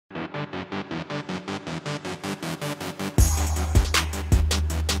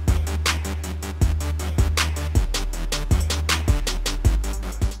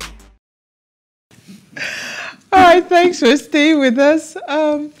right, thanks for staying with us.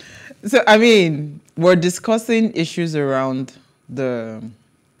 So, I mean, we're discussing issues around the,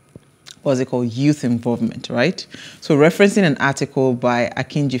 what's it called, youth involvement, right? So referencing an article by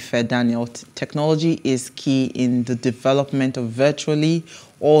Akinjife Daniel, technology is key in the development of virtually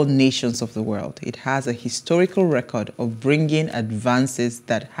all nations of the world. It has a historical record of bringing advances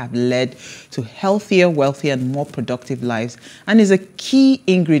that have led to healthier, wealthier, and more productive lives, and is a key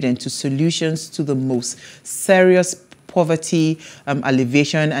ingredient to solutions to the most serious poverty,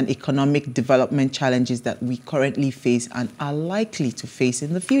 alleviation, and economic development challenges that we currently face and are likely to face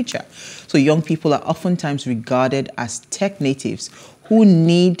in the future. So young people are oftentimes regarded as tech natives who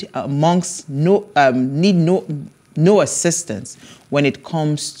need no assistance when it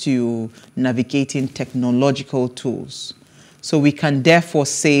comes to navigating technological tools. So we can therefore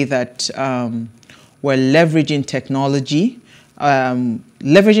say that we're leveraging technology.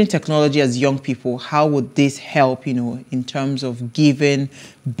 Leveraging technology as young people, how would this help, in terms of giving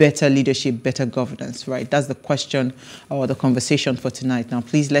better leadership, better governance, right? That's the question or the conversation for tonight. Now,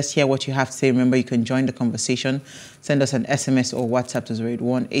 please, let's hear what you have to say. Remember, you can join the conversation. Send us an SMS or WhatsApp to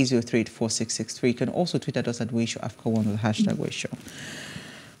 081-803-4663. You can also tweet at us at Wayshow, Africa1 with the hashtag Wayshow.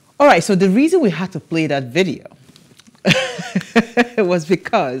 All right, so the reason we had to play that video was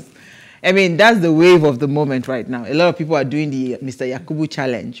because, I mean, that's the wave of the moment right now. A lot of people are doing the Mr. Yakubu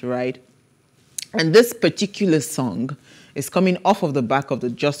challenge, right? And this particular song is coming off of the back of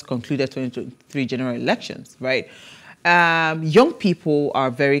the just concluded 2023 general elections, right? Young people are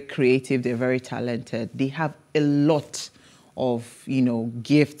very creative. They're very talented. They have a lot of,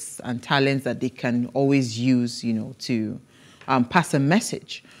 gifts and talents that they can always use, to pass a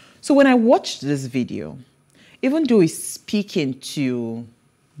message. So when I watched this video, even though he's speaking to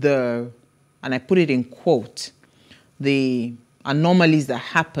and I put it in quote, the anomalies that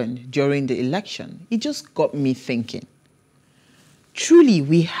happened during the election, it just got me thinking. Truly,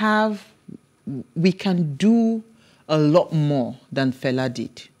 we can do a lot more than Fela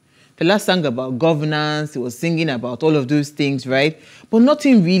did. Fela sang about governance, he was singing about all of those things, right? But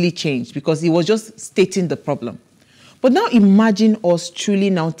nothing really changed because he was just stating the problem. But now imagine us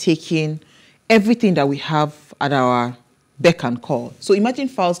truly now taking everything that we have at our beck and call. So imagine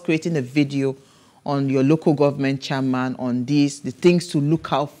Files creating a video on your local government chairman, on the things to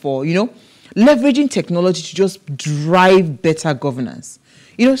look out for, leveraging technology to just drive better governance.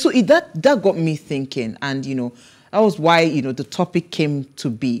 So that got me thinking, and, that was why, the topic came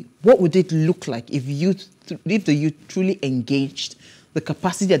to be. What would it look like if the youth truly engaged the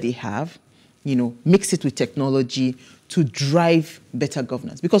capacity that they have, mix it with technology to drive better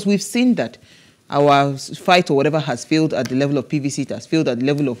governance? Because we've seen that our fight or whatever has failed at the level of PVC, it has failed at the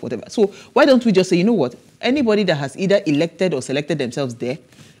level of whatever. So why don't we just say, you know what, anybody that has either elected or selected themselves there,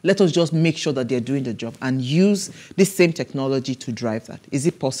 let us just make sure that they're doing the job and use this same technology to drive that. Is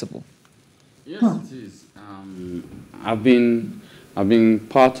it possible? Yes, it is. I've been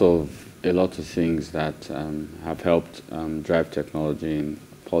part of a lot of things that have helped drive technology in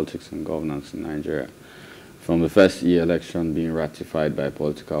politics and governance in Nigeria. From the first election being ratified by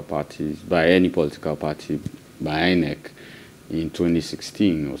political parties, by any political party, by INEC in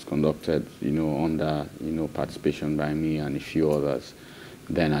 2016, it was conducted, under, participation by me and a few others,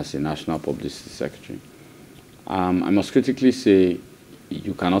 then as a National Publicity Secretary. I must critically say,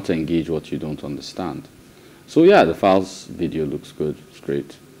 you cannot engage what you don't understand. So yeah, the Files video looks good, it's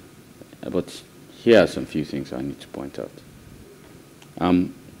great. But here are some few things I need to point out.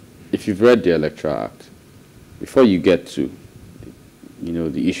 If you've read the Electoral Act, before you get to,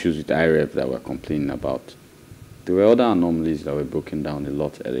 the issues with IREV that we're complaining about, there were other anomalies that were broken down a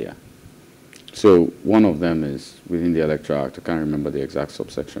lot earlier. So one of them is within the Electoral Act. I can't remember the exact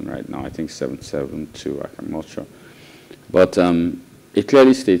subsection right now. I think 772, I'm not sure. But it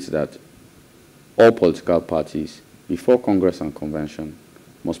clearly states that all political parties, before Congress and Convention,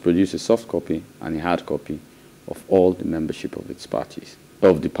 must produce a soft copy and a hard copy of all the membership of its parties,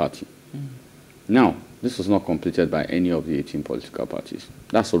 of the party. Now, this was not completed by any of the 18 political parties.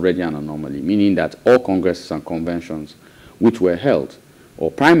 That's already an anomaly, meaning that all congresses and conventions which were held,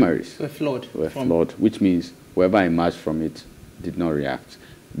 or primaries, were flawed, which means whoever emerged from it did not react.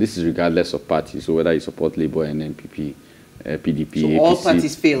 This is regardless of parties, so whether you support Labour and NPP, PDP, so APC, all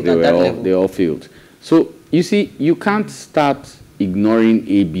parties failed at that level. They all failed. So, you see, you can't start ignoring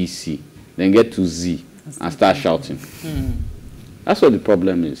A, B, C, then get to Z and start shouting. That's what the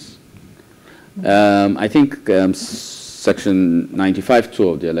problem is. I think Section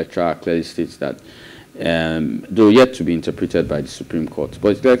 95(2) of the Electoral Act clearly states that, though yet to be interpreted by the Supreme Court,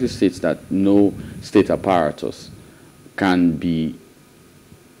 but it clearly states that no state apparatus can be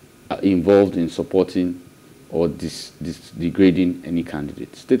involved in supporting or degrading any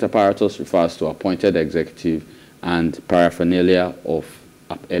candidate. State apparatus refers to appointed executive and paraphernalia of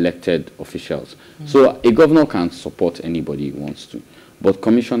elected officials. So a governor can support anybody he wants to, but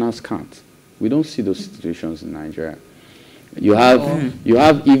commissioners can't. We don't see those situations in Nigeria. You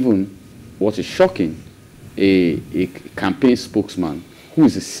have even, what is shocking, a campaign spokesman who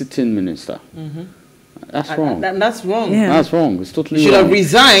is a sitting minister. That's wrong. That's wrong. Yeah. That's wrong. It's totally You should wrong. have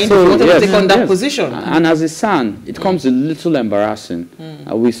resigned if you wanted to take on that position. And as a son, it comes a little embarrassing.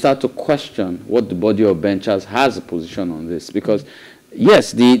 We start to question what the body of benchers has a position on this, because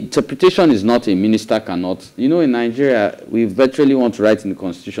yes, the interpretation is not a minister cannot. You know, in Nigeria, we virtually want to write in the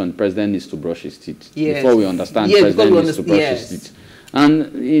constitution, the president needs to brush his teeth. Yes. Before we understand, Yes, the president because we needs to brush his teeth.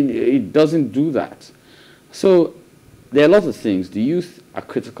 And it doesn't do that. So there are a lot of things. The youth are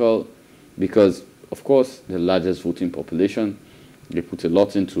critical because, of course, the largest voting population, they put a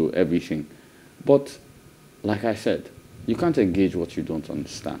lot into everything. But like I said, you can't engage what you don't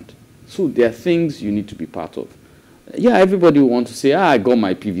understand. So there are things you need to be part of. Yeah, everybody will want to say, I got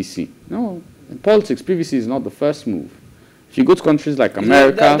my PVC. No, in politics, PVC is not the first move. If you go to countries like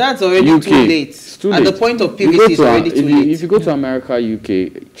America, that's already UK, too late. It's too At late. the point of PVC, it's already too late. If you go to America,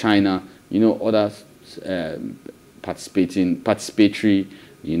 UK, China, you know, other participatory,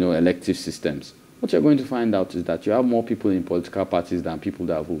 you know, elective systems, what you're going to find out is that you have more people in political parties than people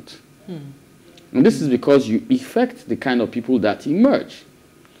that vote. And this is because you affect the kind of people that emerge.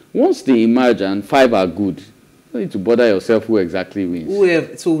 Once they emerge and 5 are good, you don't need to bother yourself who exactly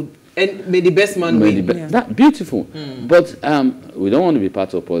wins. And may the best man win. That beautiful. But we don't want to be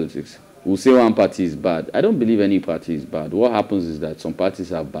part of politics. We'll say one party is bad. I don't believe any party is bad. What happens is that some parties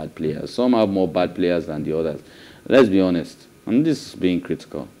have bad players. Some have more bad players than the others. Let's be honest. I'm just being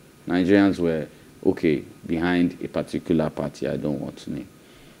critical. Nigerians were, okay, behind a particular party I don't want to name.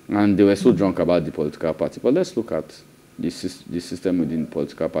 And they were so drunk about the political party. But let's look at the system within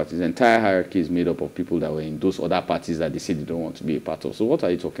political parties. The entire hierarchy is made up of people that were in those other parties that they say they don't want to be a part of. So what are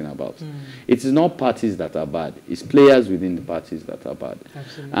you talking about? It is not parties that are bad. It's players within the parties that are bad.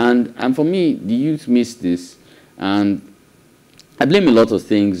 Absolutely. And for me, the youth miss this. And I blame a lot of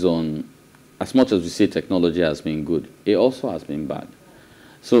things on, as much as we say technology has been good, it also has been bad.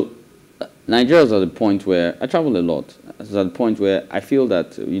 So Nigeria is at the point where, I travel a lot, it's at the point where I feel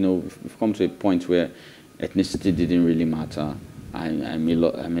that, you know, we've come to a point where ethnicity didn't really matter. I'm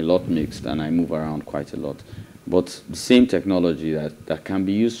a lot mixed and I move around quite a lot. But the same technology that can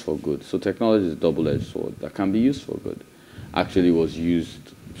be used for good, so technology is a double-edged sword, that can be used for good, actually was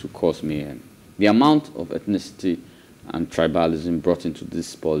used to cause mayhem. The amount of ethnicity and tribalism brought into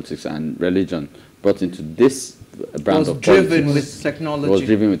this politics and religion brought into this brand of politics was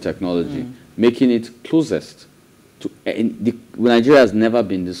driven with technology, making it closest to, Nigeria has never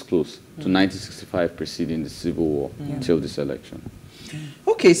been this close to 1965 preceding the Civil War until this election.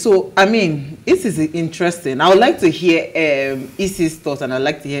 Okay, so, I mean, this is interesting. I would like to hear Isi's thoughts and I'd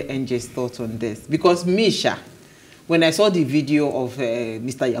like to hear NJ's thoughts on this. Because Misha, when I saw the video of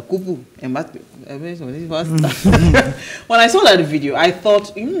Mr. Yakubu, when I saw that video, I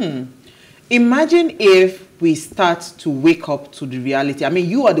thought, imagine if we start to wake up to the reality. I mean,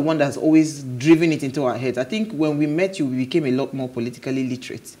 you are the one that's always driven it into our heads. I think when we met you, we became a lot more politically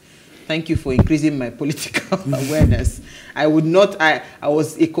literate. Thank you for increasing my political awareness. I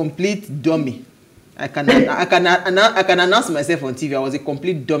was a complete dummy. I can announce myself on TV. I was a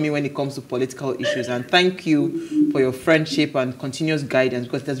complete dummy when it comes to political issues. And thank you for your friendship and continuous guidance,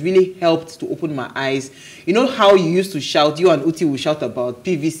 because it has really helped to open my eyes. You know how you used to shout, you and Uti will shout about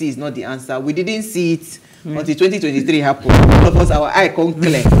PVC is not the answer. We didn't see it until 2023 happened. All of us, our eye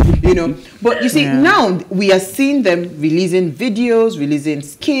clear, you know. But you see, now we are seeing them releasing videos, releasing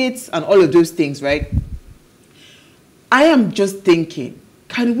skits, and all of those things, right? I am just thinking,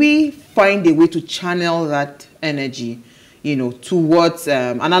 can we find a way to channel that energy, you know, towards,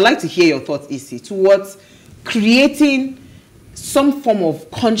 and I'd like to hear your thoughts, Isi, towards creating some form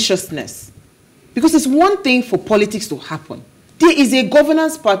of consciousness. Because it's one thing for politics to happen. There is a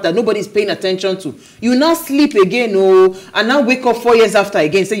governance part that nobody is paying attention to. You now sleep again, and now wake up 4 years after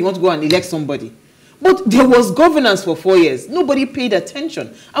again, say you want to go and elect somebody. But there was governance for 4 years. Nobody paid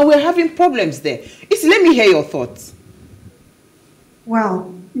attention. And we're having problems there. Isi, let me hear your thoughts.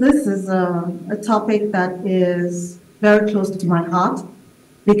 Well, this is a topic that is very close to my heart,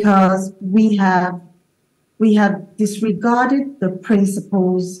 because we have disregarded the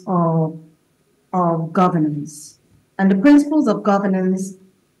principles of governance. And the principles of governance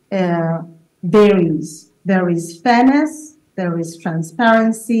varies. There is fairness, there is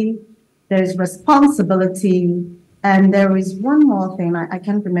transparency, there is responsibility, and there is one more thing I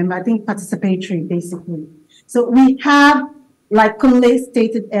can't remember. I think participatory, basically. So we have, like Kunle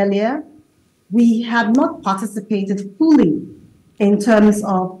stated earlier, we have not participated fully in terms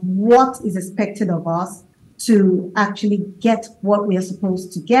of what is expected of us to actually get what we are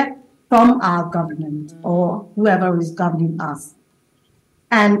supposed to get from our government or whoever is governing us.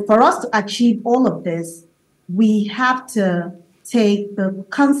 And for us to achieve all of this, we have to take the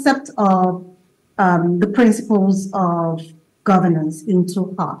concept of the principles of governance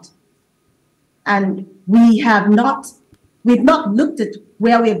into heart. And we've not looked at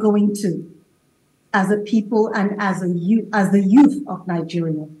where we're going to as a people and as the youth of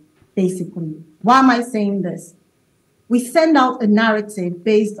Nigeria, basically. Why am I saying this? We send out a narrative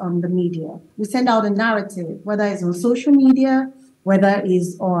based on the media. We send out a narrative, whether it's on social media, whether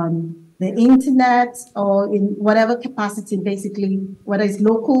it's on the internet, or in whatever capacity, basically, whether it's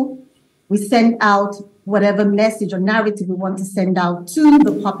local, we send out whatever message or narrative we want to send out to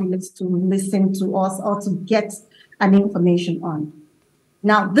the populace to listen to us or to get an information on.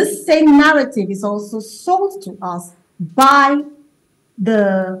 Now, this same narrative is also sold to us by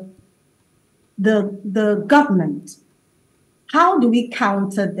the government. How do we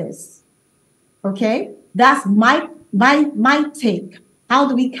counter this? Okay, that's my take. How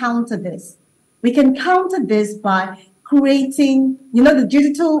do we counter this? We can counter this by creating, the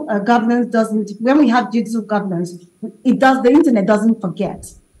digital governance doesn't, when we have digital governance, the internet doesn't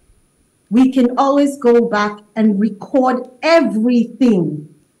forget. We can always go back and record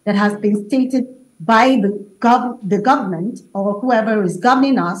everything that has been stated by the government or whoever is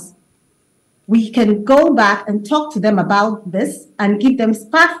governing us. We can go back and talk to them about this and give them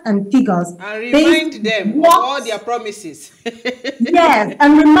facts and figures. And remind them of all their promises. Yes,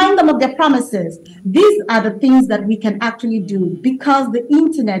 and remind them of their promises. These are the things that we can actually do because the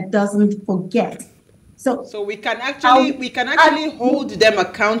internet doesn't forget. So we can actually hold them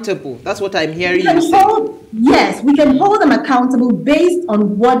accountable. That's what I'm hearing you say. Yes, we can hold them accountable based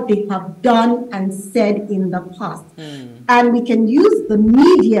on what they have done and said in the past. And we can use the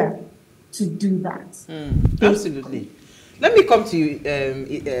media to do that. Absolutely. Let me come to you,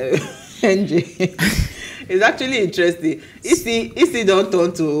 NJ. It's actually interesting. If don't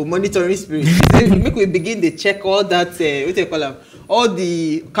turn to monitoring spirit, make we begin to check all that, what do you call them? All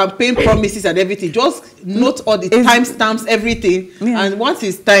the campaign promises and everything. Just note all the timestamps, everything. Yeah. And once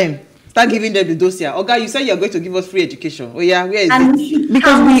it's time, start giving them the dossier. Okay, you said you're going to give us free education. Oh yeah, where is it?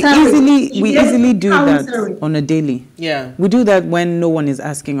 Because we easily do that on a daily. Yeah. We do that when no one is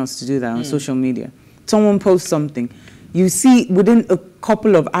asking us to do that on social media. Someone posts something. You see within a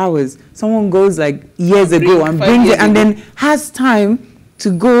couple of hours, someone goes like years ago and brings it and then has time to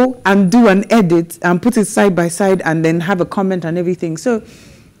go and do an edit and put it side by side and then have a comment and everything. So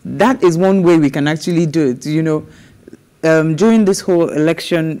that is one way we can actually do it. During this whole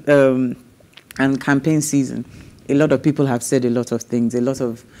election and campaign season, a lot of people have said a lot of things, a lot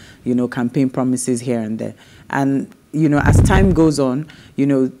of, campaign promises here and there. And, as time goes on,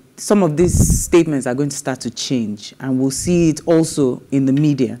 some of these statements are going to start to change, and we'll see it also in the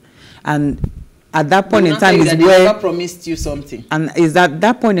media. And at that point in time is where never promised you something. And is at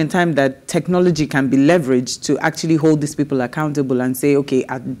that point in time that technology can be leveraged to actually hold these people accountable and say, okay,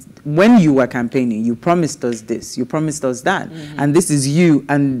 when you were campaigning, you promised us this, you promised us that, and this is you,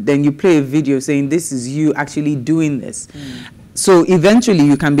 and then you play a video saying this is you actually doing this. So eventually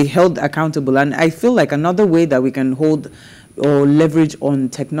you can be held accountable. And I feel like another way that we can hold or leverage on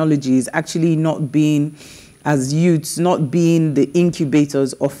technology is actually not being, as youths, not being the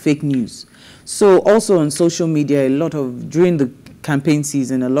incubators of fake news. So also on social media, during the campaign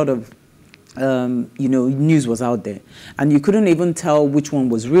season, a lot of, news was out there. And you couldn't even tell which one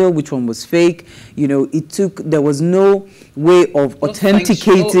was real, which one was fake. There was no way of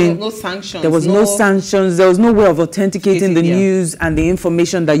authenticating. No sanctions. There was no sanctions. There was no way of authenticating the news and the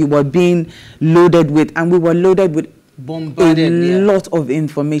information that you were being loaded with. And we were loaded with a lot of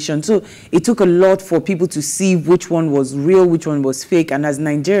information. So it took a lot for people to see which one was real, which one was fake. And as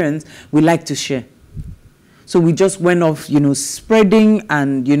Nigerians, we like to share. So we just went off, spreading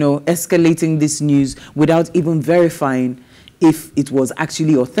and, escalating this news without even verifying if it was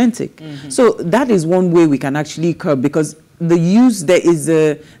actually authentic. So that is one way we can actually curb, because the use, there is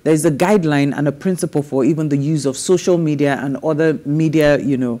a guideline and a principle for even the use of social media and other media,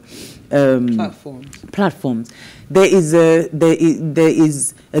 platforms. There is a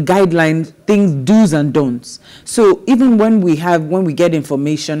guideline, things, do's and don'ts. So even when we get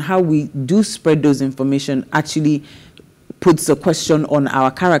information, how we do spread those information actually puts a question on our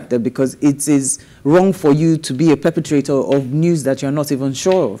character, because it is wrong for you to be a perpetrator of news that you're not even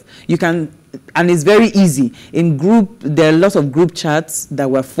sure of. You can and it's very easy. In group, there are lots of group chats that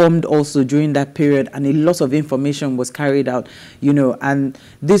were formed also during that period, and a lot of information was carried out, you know, and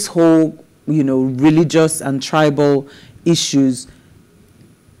this whole, you know, religious and tribal issues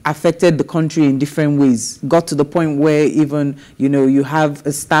affected the country in different ways. Got to the point where even, you know, you have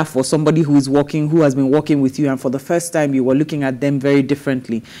a staff or somebody who is working, who has been working with you, and for the first time you were looking at them very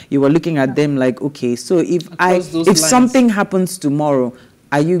differently. You were looking at them like, okay, so if something happens tomorrow,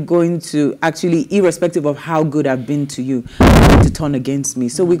 are you going to actually, irrespective of how good I've been to you, are you going to turn against me?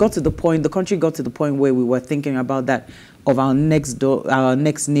 So we got to the point, the country got to the point where we were thinking about that, of our next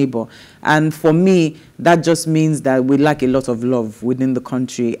neighbor. And for me, that just means that we lack a lot of love within the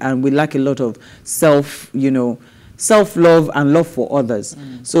country, and we lack a lot of self-love and love for others.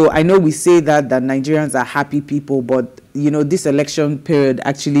 So I know we say that Nigerians are happy people, but you know, this election period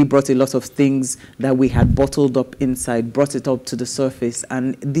actually brought a lot of things that we had bottled up inside, brought it up to the surface,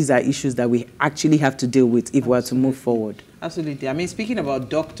 and these are issues that we actually have to deal with if we are to move forward. Absolutely. I mean, speaking about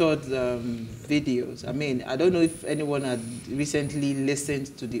doctored videos, I mean, I don't know if anyone had recently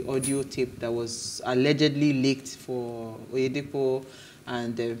listened to the audio tape that was allegedly leaked for Oyedepo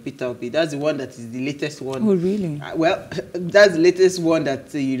and Peter Obi. That's the one that is the latest one. Oh, really? Well, that's the latest one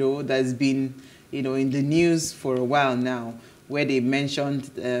that, you know, that's been, you know, in the news for a while now, where they mentioned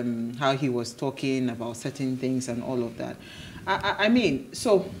how he was talking about certain things and all of that. I mean,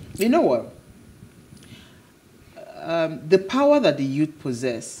 so, you know what? The power that the youth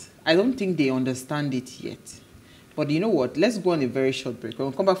possess, I don't think they understand it yet. But you know what? Let's go on a very short break. When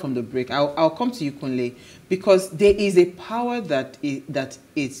we come back from the break, I'll come to you, Kunle, because there is a power that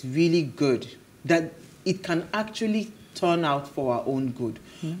is really good, that it can actually turn out for our own good.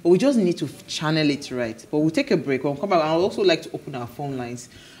 But we just need to channel it right. But we'll take a break. When we come back, I'd also like to open our phone lines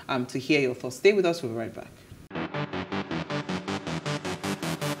to hear your thoughts. Stay with us. We'll be right back.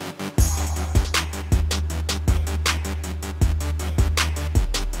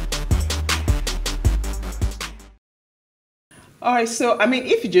 All right, so, I mean,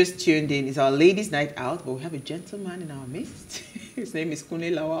 if you just tuned in, it's our ladies' night out, but we have a gentleman in our midst. His name is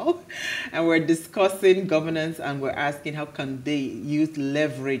Kunle Lawal, and we're discussing governance, and we're asking how can they use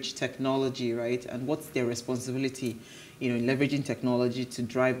leverage technology, right? And what's their responsibility, you know, in leveraging technology to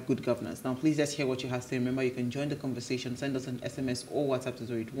drive good governance. Now, please let's hear what you have to say. Remember, you can join the conversation, send us an SMS or WhatsApp to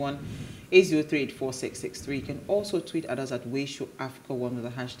 081-803-84663. You can also tweet at us at WayShowAfrica1 with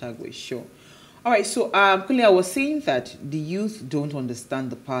the hashtag WayShow. All right, so Kunle, I was saying that the youth don't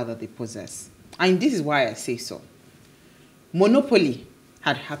understand the power that they possess. And this is why I say so. Monopoly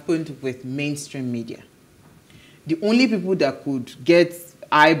had happened with mainstream media. The only people that could get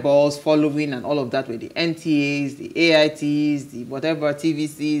eyeballs, following, and all of that were the NTAs, the AITs, the whatever,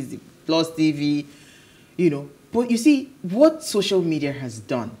 TVCs, the Plus TV, you know. But you see, what social media has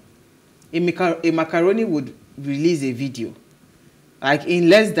done, a macaroni would release a video. Like in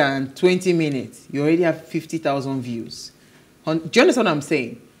less than 20 minutes, you already have 50,000 views. Do you understand what I'm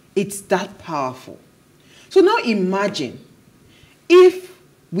saying? It's that powerful. So now imagine if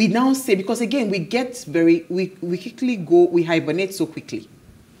we now say, because again, we quickly go, we hibernate so quickly.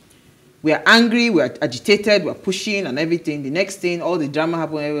 We are angry, we are agitated, we are pushing and everything. The next thing, all the drama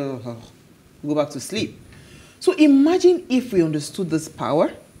happens, go back to sleep. So imagine if we understood this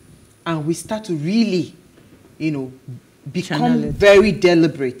power and we start to really, you know, become very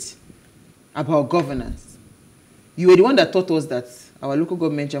deliberate about governance. You were the one that taught us that our local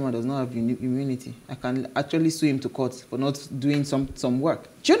government chairman does not have immunity. I can actually sue him to court for not doing some work.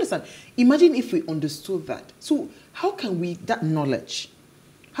 Do you understand? Imagine if we understood that. So how can we, that knowledge,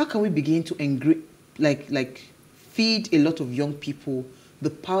 how can we begin to feed a lot of young people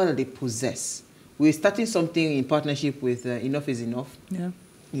the power that they possess? We're starting something in partnership with Enough is Enough. Yeah.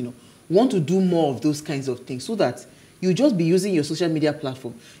 You know, want to do more of those kinds of things so that you just be using your social media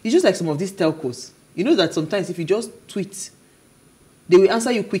platform. It's just like some of these telcos. You know that sometimes if you just tweet, they will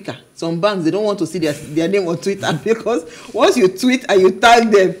answer you quicker. Some banks, they don't want to see their name on Twitter because once you tweet and you tag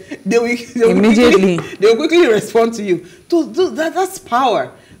them, they will quickly respond to you. So that's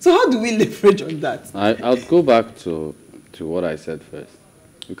power. So how do we leverage on that? I'll go back to what I said first.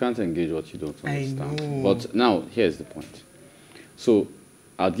 You can't engage what you don't understand. I know. But now, here's the point. So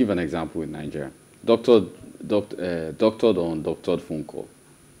I'll give an example in Nigeria. Doctored or undoctored phone call.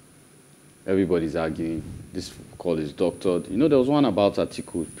 Everybody's arguing this call is doctored. You know, there was one about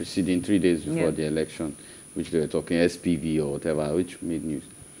article preceding 3 days before the election, which they were talking SPV or whatever, which made news.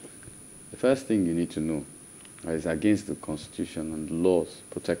 The first thing you need to know is against the constitution and the laws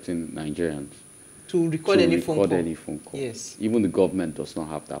protecting Nigerians to record any phone call. Yes. Even the government does not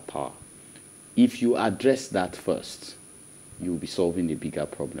have that power. If you address that first, you'll be solving a bigger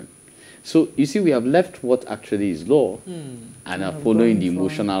problem. So you see, we have left what actually is law and are following the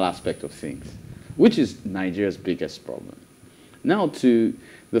emotional aspect of things, which is Nigeria's biggest problem. Now to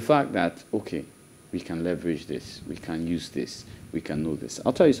the fact that, okay, we can leverage this, we can use this, we can know this.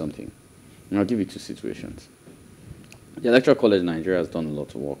 I'll tell you something, and I'll give you two situations. The Electoral College in Nigeria has done a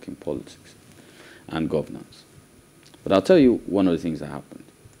lot of work in politics and governance. But I'll tell you one of the things that happened.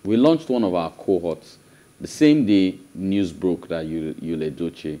 We launched one of our cohorts the same day news broke that Yule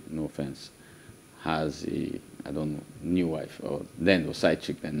Doche, no offense, has a, I don't know, new wife, or then was side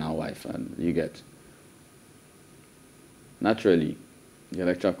chick, then now wife, and you get. Naturally, the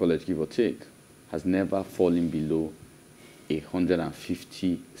Electoral College, give or take, has never fallen below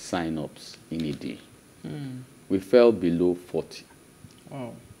 150 sign-ups in a day. We fell below 40.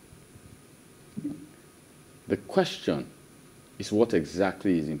 Wow. The question is what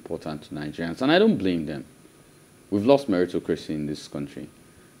exactly is important to Nigerians, and I don't blame them. We've lost meritocracy in this country.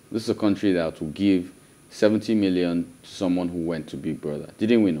 This is a country that will give 70 million to someone who went to Big Brother.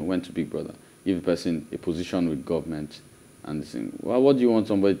 Didn't win, went to Big Brother. Give a person a position with government, and they say, well, what do you want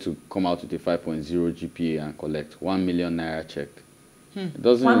somebody to come out with a 5.0 GPA and collect 1 million naira check? It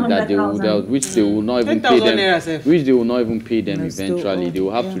doesn't mean that they will, which they will not even pay them, which they will not even pay them eventually. They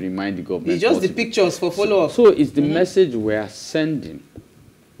will have to remind the government. It's just the pictures for follow-up. So it's the message we are sending.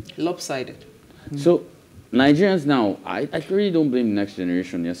 Lopsided. So Nigerians now, I really don't blame the next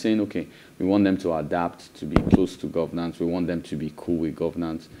generation. You're saying, okay, we want them to adapt, to be close to governance. We want them to be cool with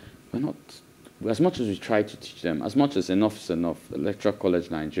governance. We're not, as much as we try to teach them, as much as enough is enough, Electoral College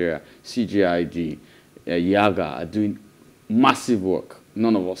Nigeria, CGID, Yaga are doing massive work.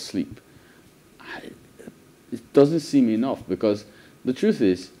 None of us sleep. It doesn't seem enough, because the truth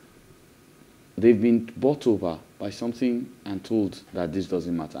is they've been bought over by something and told that this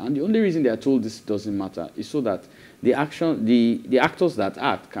doesn't matter. And the only reason they are told this doesn't matter is so that the actors that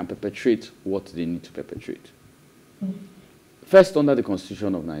act can perpetrate what they need to perpetrate. First, under the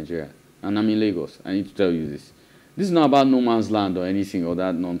Constitution of Nigeria, and I'm in Lagos, I need to tell you this. This is not about no man's land or anything or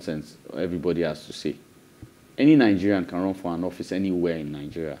that nonsense everybody has to say. Any Nigerian can run for an office anywhere in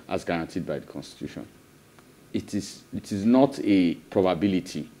Nigeria, as guaranteed by the Constitution. It is not a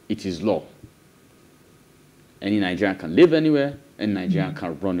probability, it is law. Any Nigerian can live anywhere, any Nigerian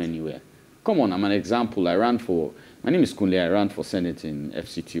can run anywhere. Come on, I'm an example. My name is Kunle, I ran for Senate in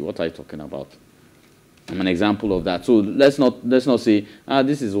FCT. What are you talking about? I'm an example of that. So let's not say,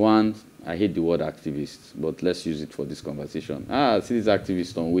 this is one, I hate the word activist, but let's use it for this conversation. See this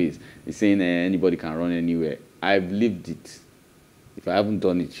activist on ways. He's saying anybody can run anywhere. I've lived it. If I haven't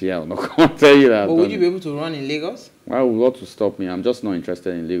done it here, I'll not come and tell you that. But would you be able to run in Lagos? Well, what to stop me? I'm just not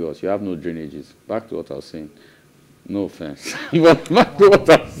interested in Lagos. You have no drainages. Back to what I was saying. No offense. But back to what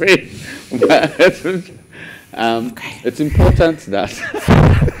I was saying. It's important that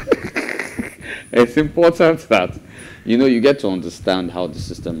it's important that you get to understand how the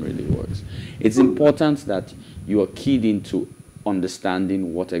system really works. It's important that you are keyed into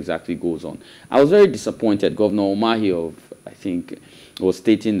understanding what exactly goes on. I was very disappointed. Governor Umahi I think, was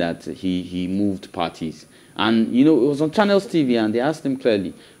stating that he moved parties. And, it was on Channels TV, and they asked him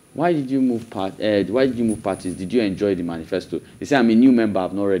clearly, why did you move parties? Did you enjoy the manifesto? He said, I'm a new member,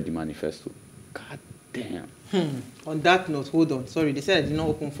 I've not read the manifesto. God damn. On that note, hold on. Sorry, they said I did not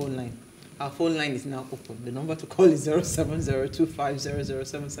open phone line. Our phone line is now open. The number to call is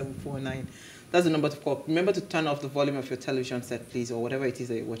 07025007749. That's the number to call. Remember to turn off the volume of your television set, please, or whatever it is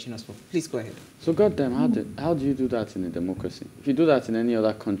that you're watching us for. Please go ahead. So, goddamn, how do you do that in a democracy? If you do that in any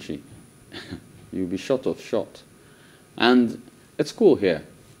other country, you'll be short of shot. And it's cool here.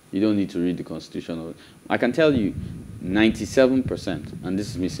 You don't need to read the Constitution. I can tell you, 97%, and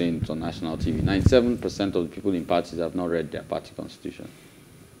this is me saying it on national TV, 97% of the people in parties have not read their party constitution.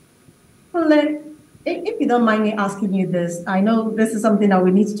 Well, if you don't mind me asking you this, I know this is something that we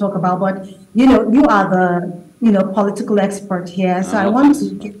need to talk about, but you are the political expert here, so I want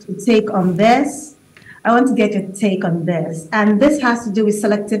to get your take on this. And this has to do with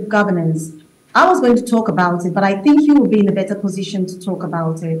selective governance. I was going to talk about it, but I think you will be in a better position to talk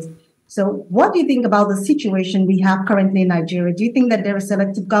about it. So what do you think about the situation we have currently in Nigeria? Do you think that there is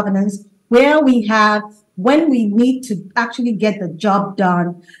selective governance when we need to actually get the job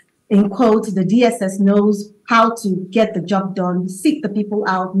done, in quotes, the DSS knows how to get the job done, seek the people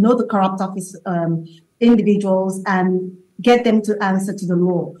out, know the corrupt office individuals, and get them to answer to the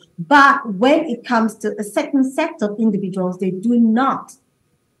law. But when it comes to a certain set of individuals, they do not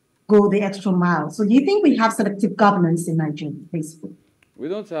go the extra mile. So do you think we have selective governance in Nigeria, basically? We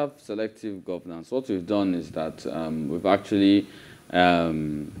don't have selective governance. What we've done is that we've actually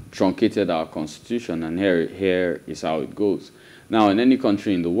truncated our constitution, and here is how it goes. Now, in any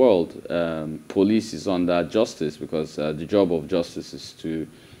country in the world, police is under justice because the job of justice is to,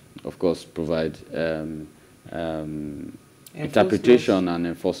 of course, provide interpretation and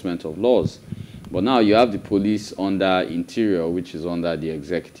enforcement of laws. But now you have the police under interior, which is under the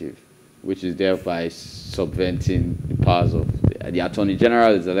executive, which is thereby subverting the powers of the attorney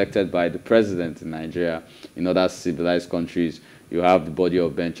general is elected by the president in Nigeria. In other civilized countries, you have the body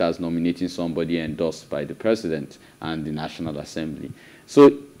of benchers nominating somebody endorsed by the president and the National Assembly. So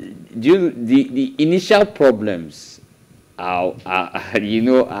the initial problems are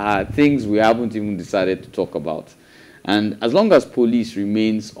things we haven't even decided to talk about. And as long as police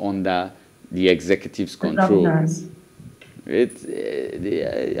remains under the executive's control, how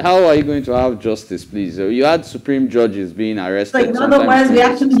are you going to have justice, please? You had Supreme judges being arrested. So in other words, we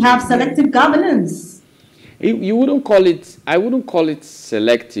actually have selective governance. You wouldn't call it, I wouldn't call it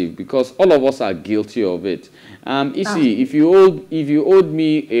selective because all of us are guilty of it. You see, if you owed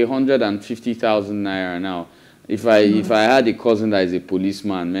me 150,000 naira now, if I had a cousin that is a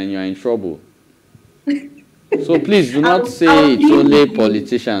policeman, man, you're in trouble. So please do not say it's only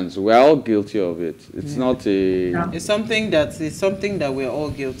politicians. We're all guilty of it. It's not a. It's something that we're all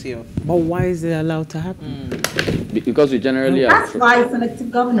guilty of. But why is it allowed to happen? Because we generally. That's why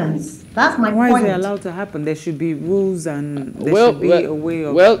selective governance. That's my point. Why is it allowed to happen? There should be rules and there should be a way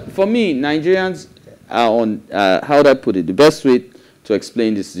of. Well, for me, Nigerians are on. How would I put it? The best way to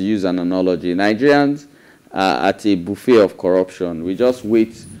explain this is to use an analogy. Nigerians are at a buffet of corruption. We just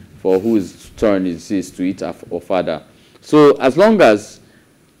wait for whose turn it is to eat our father. So as long as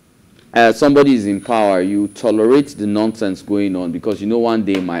somebody is in power, you tolerate the nonsense going on because you know one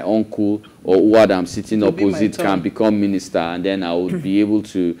day my uncle or whoever I'm sitting opposite can become minister, and then I would be able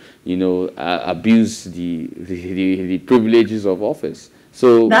to, abuse the privileges of office.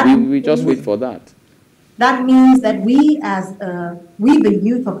 So we just wait for that. That means that we the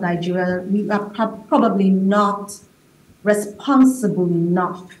youth of Nigeria, we are probably not responsible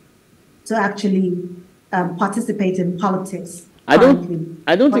enough to actually participate in politics. I don't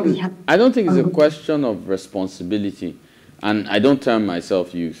think it's a question of responsibility, and I don't term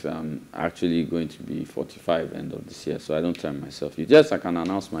myself youth. I'm actually going to be 45 end of this year, so I don't term myself youth. Yes, I can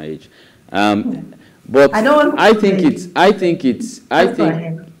announce my age, but I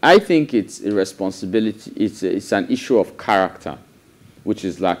think it's a responsibility. It's an issue of character, which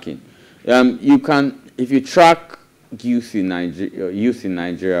is lacking. If you track youth in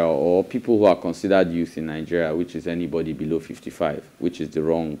Nigeria, or people who are considered youth in Nigeria, which is anybody below 55, which is the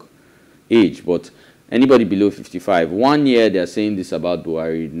wrong age, but anybody below 55, 1 year they're saying this about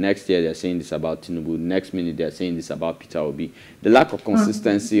Buhari, next year they're saying this about Tinubu, next minute they're saying this about Peter Obi. The lack of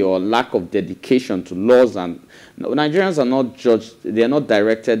consistency or lack of dedication to laws, and Nigerians are not judged, they are not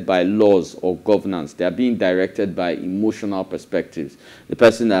directed by laws or governance, they are being directed by emotional perspectives. The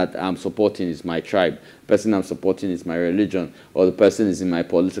person that I'm supporting is my tribe, the person I'm supporting is my religion, or the person is in my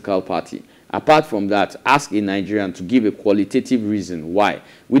political party. Apart from that, ask a Nigerian to give a qualitative reason why.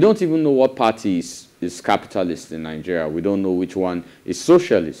 We don't even know what party is capitalist in Nigeria. We don't know which one is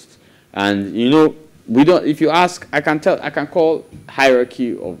socialist. And we don't. If you ask, I can call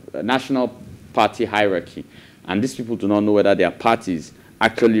hierarchy of national party hierarchy, and these people do not know whether their parties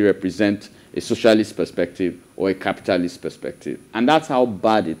actually represent a socialist perspective or a capitalist perspective, and that's how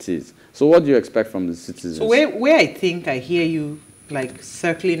bad it is. So, what do you expect from the citizens? So, where I think I hear you like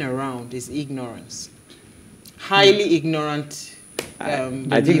circling around is ignorance, highly ignorant.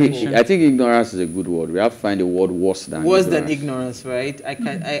 I think ignorance is a good word. We have to find a word worse than ignorance, right? I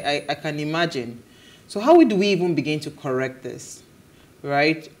can imagine. So how do we even begin to correct this,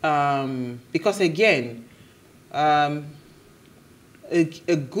 right? Because again, a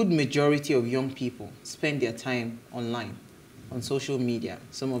good majority of young people spend their time online, on social media,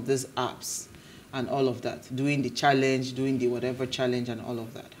 some of these apps, and all of that, doing the challenge, doing the whatever challenge, and all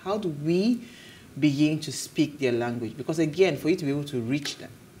of that. How do we begin to speak their language? Because again, for you to be able to reach them,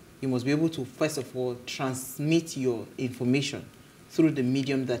 you must be able to, first of all, transmit your information through the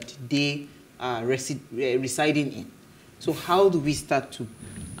medium that they are residing in. So how do we start to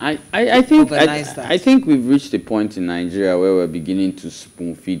organize that? I think we've reached a point in Nigeria where we're beginning to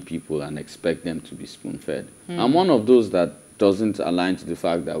spoon-feed people and expect them to be spoon-fed. I'm one of those that doesn't align to the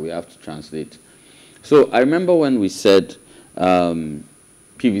fact that we have to translate. So I remember when we said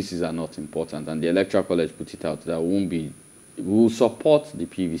PVCs are not important, and the Electoral College put it out that we will support the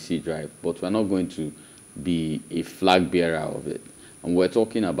PVC drive, but we're not going to be a flag bearer of it. And we're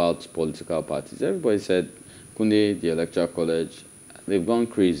talking about political parties. Everybody said, Kunle, the Electoral College, they've gone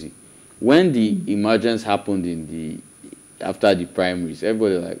crazy. When the emergence happened after the primaries,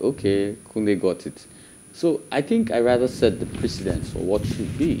 everybody was like, okay, Kunle got it. So I think I rather set the precedence for what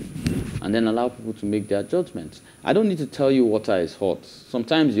should be and then allow people to make their judgments. I don't need to tell you water is hot.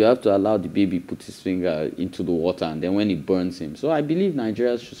 Sometimes you have to allow the baby put his finger into the water and then when it burns him. So I believe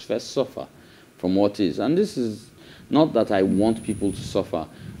Nigerians should first suffer from what is. And this is not that I want people to suffer,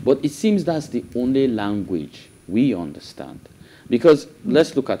 but it seems that's the only language we understand. Because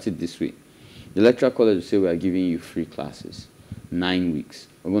let's look at it this way. The Electoral College will say we are giving you free classes, 9 weeks.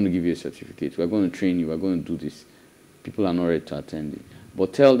 We're going to give you a certificate. We're going to train you. We're going to do this. People are not ready to attend it.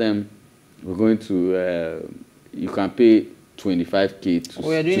 But tell them we're going to, you can pay 25K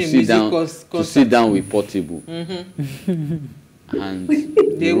to sit down with Portable. And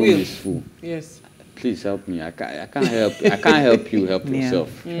they will. Is full. Yes. Please help me. I can't help you help yourself.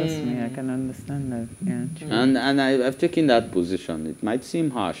 Trust me, I can understand that. Yeah. And I've taken that position. It might seem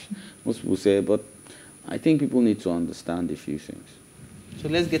harsh, most people say, but I think people need to understand a few things. So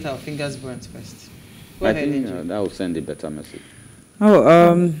let's get our fingers burnt first. I think that will send a better message.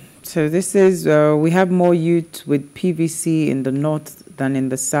 Oh, so this is, we have more youth with PVC in the north than in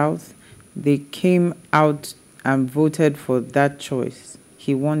the south. They came out and voted for that choice.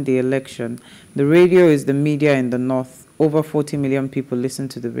 He won the election. The radio is the media in the north. Over 40 million people listen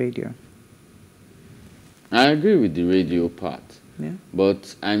to the radio. I agree with the radio part. Yeah.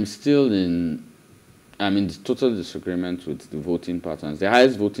 But I'm in total disagreement with the voting patterns. The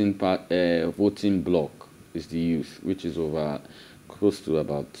highest voting bloc is the youth, which is over close to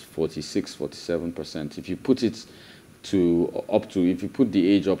about 46-47%. If you put it if you put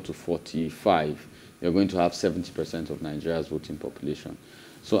the age up to 45, you're going to have 70% of Nigeria's voting population.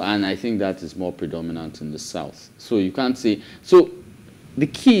 So, and I think that is more predominant in the south. So you can't say, so the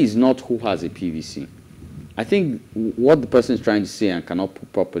key is not who has a PVC. I think what the person is trying to say and cannot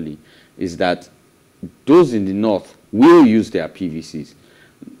put properly is that those in the north will use their PVCs.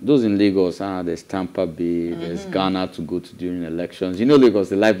 Those in Lagos, there's Tampa Bay, there's Ghana to go to during elections. You know Lagos,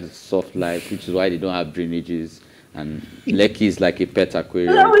 they live the soft life, which is why they don't have drainages. And Lekki is like a pet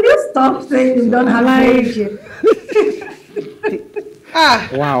aquarium. No, will you stop saying you don't have drainages?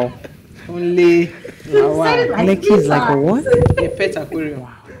 Wow. Only. Lekki is like a what? A pet aquarium.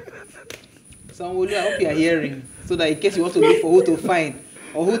 Wow. So I hope you are hearing, so that in case you want to look for who to find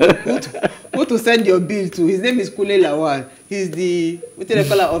or who to send your bill to. His name is Kunle Lawal. He's the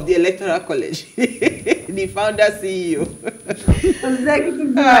of the Electoral College, the founder CEO.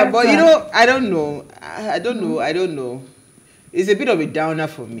 But you know, I don't know. It's a bit of a downer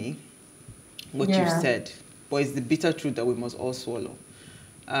for me, what you've said, but it's the bitter truth that we must all swallow.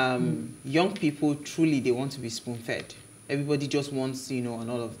 Young people, truly, they want to be spoon-fed. Everybody just wants, and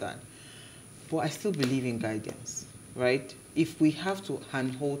all of that. But I still believe in guidance, right? If we have to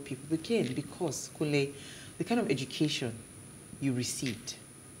handhold people, we can, because, Kunle, the kind of education you received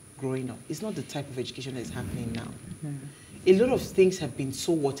growing up is not the type of education that is happening now. A lot of things have been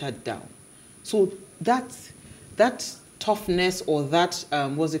so watered down. So that toughness, or that,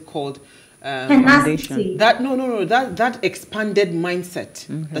 what's it called? Foundation. That expanded mindset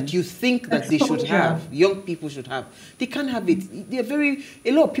that you think that they should have, young people should have. They can't have it.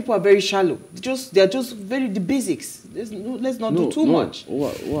 A lot of people are very shallow. They're just very the basics. Let's not do too much.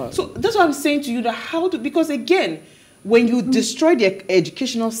 What? So that's what I'm saying to you, that because again, when you destroy the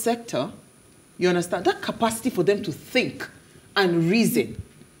educational sector, you understand that capacity for them to think and reason.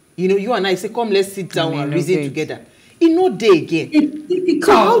 You and I say, come, let's sit down and reason together. In no day again.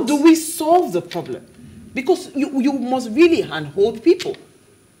 So how do we solve the problem? Because you must really handhold people.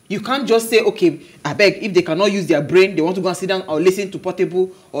 You can't just say, okay, I beg, if they cannot use their brain, they want to go and sit down or listen to Portable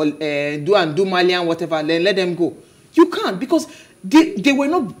or do Malian, whatever, then let them go. You can't, because they were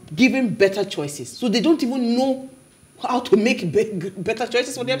not given better choices. So they don't even know how to make better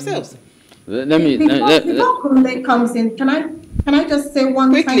choices for themselves. Before Kunle comes in, can I just say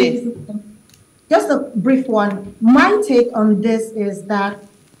one quickly? Just a brief one. My take on this is that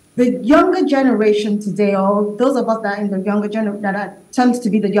the younger generation today, or those of us that are in the younger generation, that tends to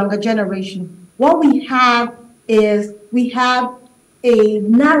be the younger generation, what we have is we have a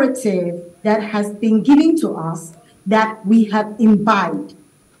narrative that has been given to us that we have imbibed,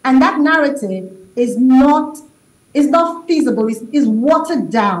 and that narrative is not feasible. Is watered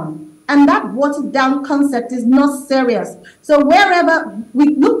down. And that watered down concept is not serious. So wherever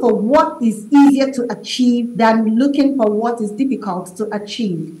we look for what is easier to achieve than looking for what is difficult to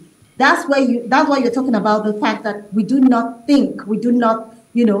achieve. That's why you're talking about the fact that we do not think, we do not,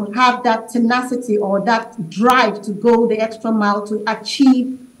 have that tenacity or that drive to go the extra mile to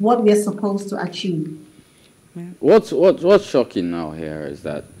achieve what we're supposed to achieve. What's shocking now here is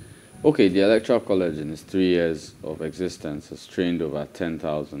that Okay, the Electoral College in its 3 years of existence has trained over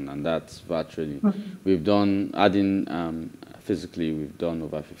 10,000, and that's virtually, we've done, adding physically, we've done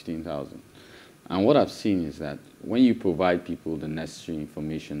over 15,000. And what I've seen is that when you provide people the necessary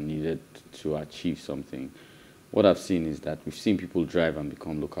information needed to achieve something, what I've seen is that we've seen people drive and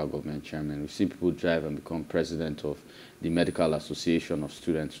become local government chairman. We've seen people drive and become president of the Medical Association of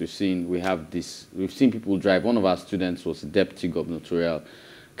Students. We've seen people drive. One of our students was a deputy gubernatorial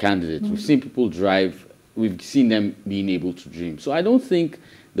candidate. We've seen people drive. We've seen them being able to dream. So I don't think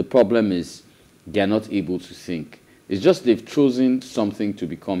the problem is they're not able to think. It's just they've chosen something to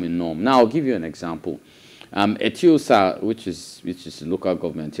become a norm. Now, I'll give you an example. Etiosa, which is a local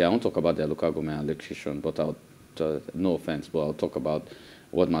government here, I won't talk about their local government electrician, but no offense, but I'll talk about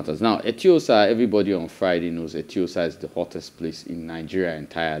what matters. Now, Etiosa, everybody on Friday knows Etiosa is the hottest place in Nigeria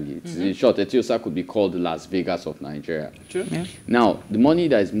entirely. In short, Etiosa could be called the Las Vegas of Nigeria. True. Yeah. Now, the money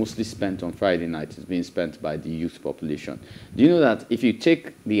that is mostly spent on Friday night is being spent by the youth population. Do you know that if you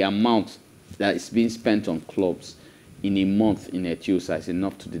take the amount that is being spent on clubs in a month in Etiosa, it's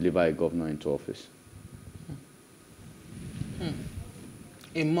enough to deliver a governor into office?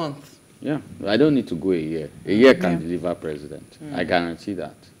 A month. Yeah, I don't need to go a year. A year can deliver president. I guarantee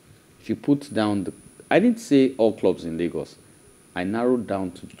that. If you put down I didn't say all clubs in Lagos. I narrowed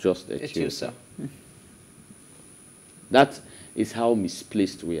down to just Etiosa. That is how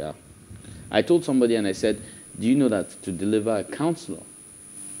misplaced we are. I told somebody and I said, do you know that to deliver a councillor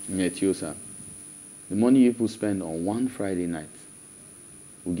in Etiosa, the money people spend on one Friday night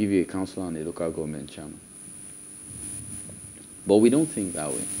will give you a councillor and a local government chairman? But we don't think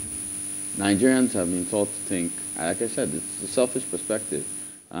that way. Nigerians have been taught to think, like I said, it's a selfish perspective.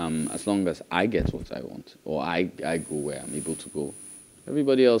 As long as I get what I want, or I go where I'm able to go,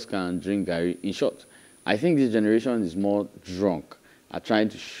 everybody else can drink Gary. In short, I think this generation is more drunk at trying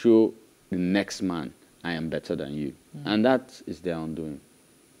to show the next man, I am better than you. And that is their undoing.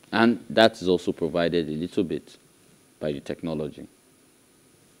 And that is also provided a little bit by the technology.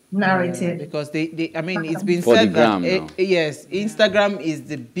 Narrative. Because I mean, it's been For said the gram that, now. yes, Instagram is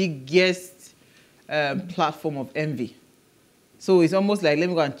the biggest platform of envy. So it's almost like, let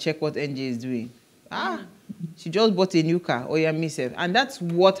me go and check what NJ is doing. She just bought a new car, yeah, myself. And that's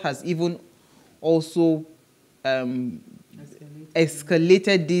what has even also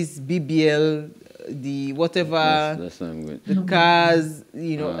escalated this BBL, the whatever, That's not good. the cars,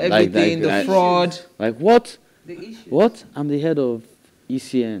 everything, the fraud. Like what? The issues. What? I'm the head of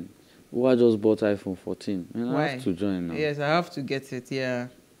ECN, who I just bought iPhone 14. Man, Why? I have to join now. Yes, I have to get it, yeah.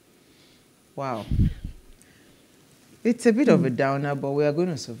 Wow. It's a bit of a downer, but we are going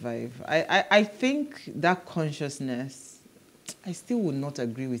to survive. I think that consciousness, I still would not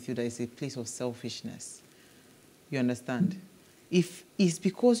agree with you that it's a place of selfishness. You understand? If it's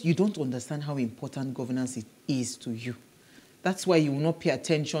because you don't understand how important governance is to you. That's why you will not pay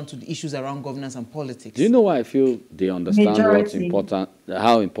attention to the issues around governance and politics. Do you know why I feel they understand Majority.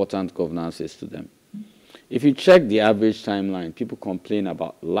 how important governance is to them? If you check the average timeline, people complain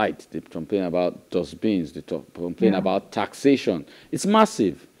about light, they complain about dustbins, they complain about taxation. It's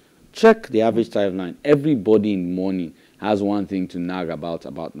massive. Check the average timeline. Everybody in the morning has one thing to nag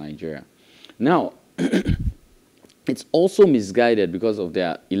about Nigeria. Now, it's also misguided because of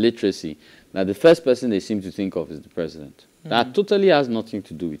their illiteracy that the first person they seem to think of is the president. That totally has nothing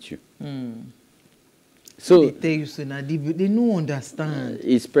to do with you. So they tell you so now, they don't understand.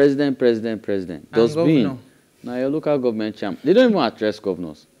 It's president. Does governor. Now your local government champ. They don't even address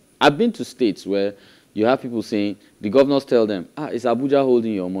governors. I've been to states where you have people saying, the governors tell them, it's Abuja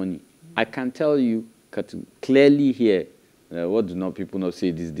holding your money. I can tell you clearly here, what do not people not say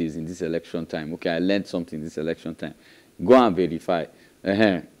these days in this election time? Okay, I learned something this election time. Go and verify.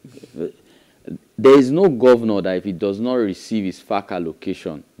 There is no governor that if he does not receive his FAC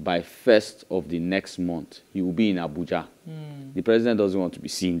allocation by 1st of the next month, he will be in Abuja. The president doesn't want to be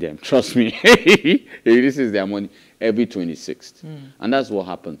seeing them. Trust me. He releases their money every 26th. And that's what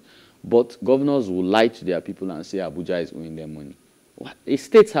happened. But governors will lie to their people and say Abuja is owing them money. What?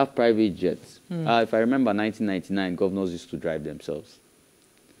 States have private jets. If I remember 1999, governors used to drive themselves.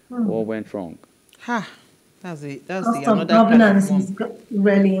 What went wrong? That's Cost the of another governance kind of is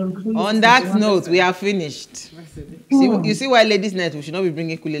really increased. On that note, we are finished. You see why ladies' night we should not be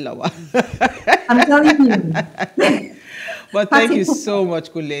bringing Kunle Lawal. I'm telling you. But thank you so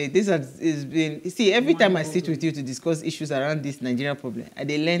much, Kunle. This has been, see, every time I sit with you to discuss issues around this Nigerian problem, I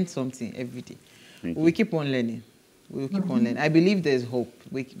learn something every day. We keep on learning. We will keep on learning. I believe there's hope.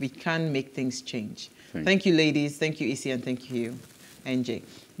 We can make things change. Thank you, ladies. Thank you, Isi, and thank you. NJ.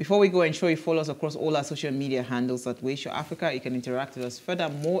 Before we go, ensure you follow us across all our social media handles at We Show Africa. You can interact with us further.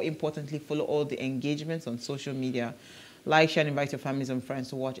 More importantly, follow all the engagements on social media. Like, share, and invite your families and friends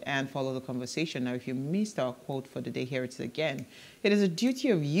to watch and follow the conversation. Now, if you missed our quote for the day, here it is again. It is a duty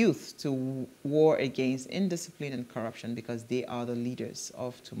of youth to war against indiscipline and corruption because they are the leaders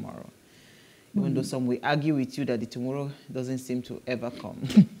of tomorrow. Even though some will argue with you that the tomorrow doesn't seem to ever come.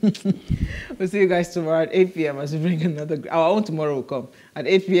 We'll see you guys tomorrow at 8 p.m. as we bring another... Our own tomorrow will come at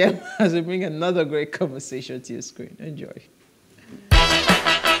 8 p.m. as we bring another great conversation to your screen. Enjoy.